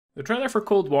The trailer for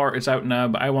Cold War is out now,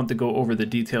 but I want to go over the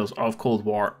details of Cold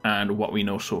War and what we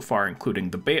know so far, including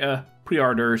the beta,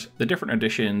 pre-orders, the different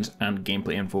editions, and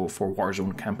gameplay info for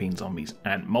Warzone, campaign zombies,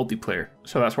 and multiplayer.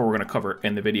 So that's what we're going to cover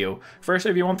in the video. First,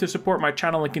 if you want to support my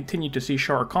channel and continue to see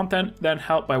shorter content, then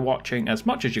help by watching as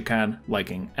much as you can,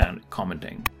 liking, and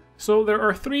commenting. So there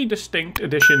are three distinct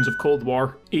editions of Cold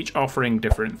War, each offering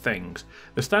different things.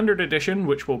 The Standard Edition,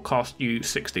 which will cost you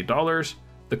 $60,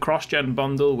 the Cross-Gen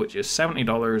Bundle, which is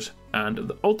 $70, and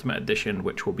the Ultimate Edition,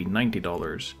 which will be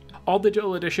 $90. All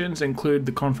digital editions include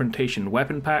the Confrontation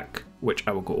Weapons Pack, which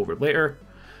I will go over later.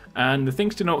 And the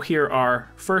things to note here are,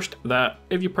 first, that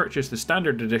if you purchase the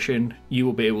Standard Edition, you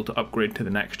will be able to upgrade to the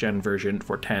Next Gen version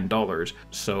for $10.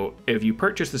 So if you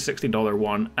purchase the $60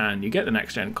 one and you get the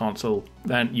Next Gen console,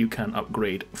 then you can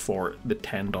upgrade for the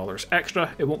 $10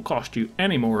 extra. It won't cost you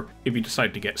any more if you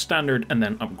decide to get Standard and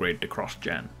then upgrade to Cross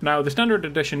Gen. Now, the Standard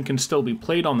Edition can still be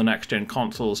played on the Next Gen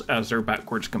consoles as they're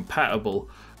backwards compatible,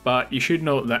 but you should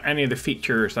note that any of the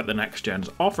features that the Next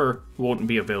Gens offer won't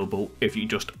be available if you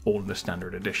just own the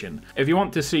Standard Edition. If you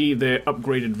want to see the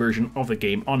upgraded version of the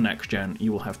game on Next Gen,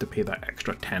 you will have to pay that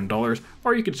extra $10,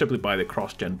 or you can simply buy the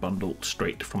Cross-Gen bundle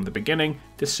straight from the beginning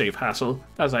to save hassle,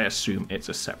 as I assume it's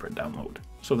a separate download.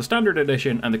 So the Standard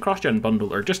Edition and the Cross-Gen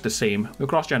bundle are just the same. The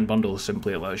Cross-Gen bundle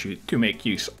simply allows you to make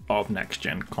use of Next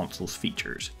Gen consoles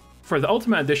features. For the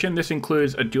Ultimate Edition, this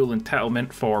includes a dual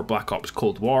entitlement for Black Ops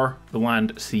Cold War, the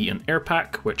Land, Sea and Air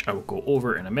Pack, which I will go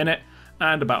over in a minute,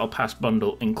 and a Battle Pass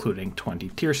bundle including 20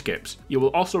 tier skips. You will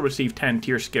also receive 10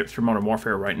 tier skips for Modern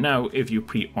Warfare right now if you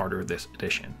pre-order this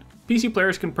edition. PC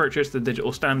players can purchase the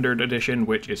Digital Standard Edition,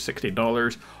 which is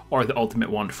 $60, or the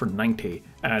Ultimate one for $90,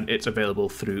 and it's available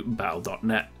through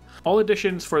battle.net. All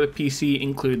editions for the PC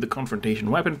include the Confrontation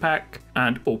Weapons Pack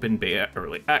and Open Beta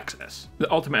Early Access.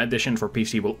 The Ultimate Edition for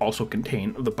PC will also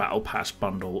contain the Battle Pass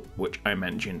bundle, which I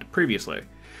mentioned previously.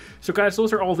 So guys,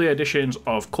 those are all the editions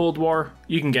of Cold War.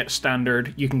 You can get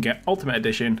Standard, you can get Ultimate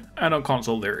Edition, and on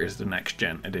console there is the Next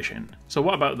Gen Edition. So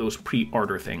what about those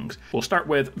pre-order things? We'll start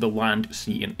with the Land,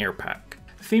 Sea and Air Pack.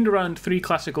 Themed around three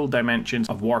classical dimensions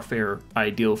of warfare,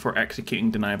 ideal for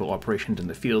executing deniable operations in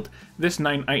the field, this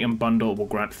 9-item bundle will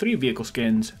grant 3 vehicle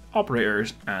skins,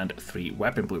 operators, and 3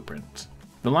 weapon blueprints.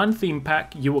 The Land Theme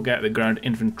Pack, you will get the Ground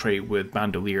Infantry with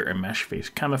Bandolier and Mesh Face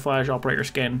Camouflage operator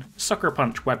skin, Sucker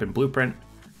Punch weapon blueprint,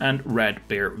 and Red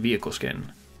Bear vehicle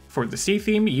skin. For the Sea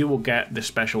Theme, you will get the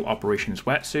Special Operations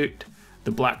wetsuit,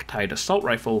 the Black Tide Assault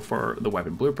Rifle for the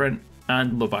weapon blueprint,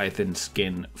 and Leviathan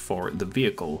skin for the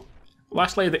vehicle.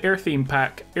 Lastly, the Air Theme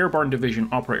Pack, Airborne Division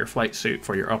Operator Flight Suit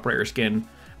for your operator skin,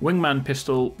 Wingman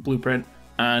Pistol Blueprint,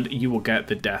 and you will get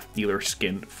the Death Dealer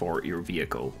skin for your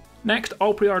vehicle. Next,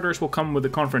 all pre-orders will come with the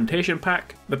Confrontation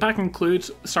Pack. The pack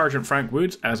includes Sergeant Frank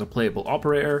Woods as a playable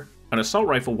operator, an Assault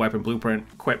Rifle weapon blueprint,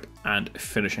 quip, and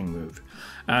finishing move.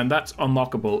 And that's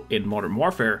unlockable in Modern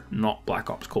Warfare, not Black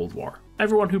Ops Cold War.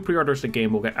 Everyone who pre-orders the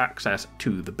game will get access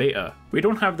to the beta. We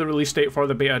don't have the release date for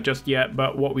the beta just yet,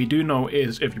 but what we do know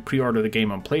is if you pre-order the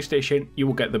game on PlayStation, you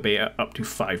will get the beta up to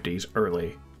 5 days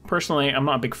early. Personally, I'm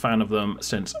not a big fan of them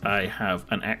since I have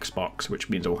an Xbox, which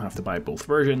means I will have to buy both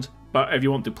versions, but if you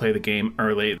want to play the game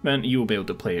early, then you will be able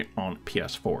to play it on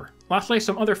PS4. Lastly,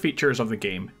 some other features of the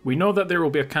game. We know that there will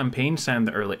be a campaign set in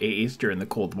the early 80s during the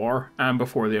Cold War and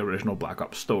before the original Black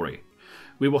Ops story.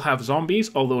 We will have zombies,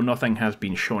 although nothing has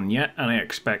been shown yet, and I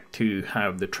expect to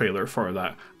have the trailer for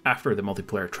that after the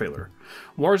multiplayer trailer.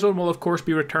 Warzone will of course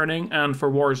be returning, and for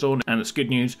Warzone, and it's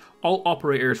good news, all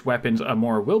operators, weapons and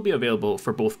more will be available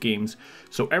for both games,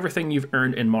 so everything you've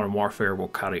earned in Modern Warfare will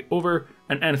carry over,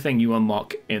 and anything you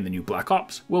unlock in the new Black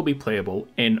Ops will be playable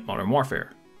in Modern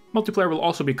Warfare. Multiplayer will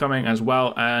also be coming as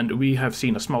well, and we have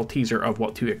seen a small teaser of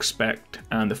what to expect,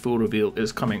 and the full reveal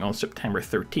is coming on September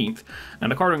 13th,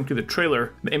 and according to the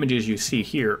trailer, the images you see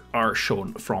here are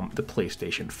shown from the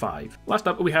PlayStation 5. Last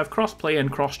up, we have crossplay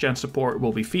and cross-gen support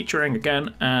will be featuring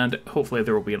again, and hopefully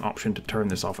there will be an option to turn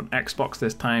this off on Xbox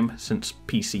this time, since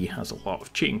PC has a lot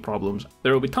of cheating problems.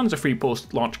 There will be tons of free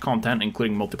post-launch content,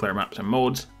 including multiplayer maps and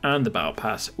modes, and the Battle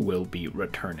Pass will be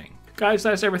returning. Guys,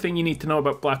 that's everything you need to know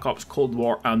about Black Ops Cold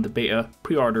War and the beta,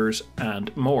 pre-orders,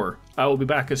 and more. I will be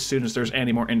back as soon as there's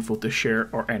any more info to share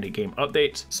or any game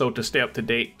updates, so to stay up to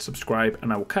date, subscribe,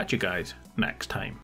 and I will catch you guys next time.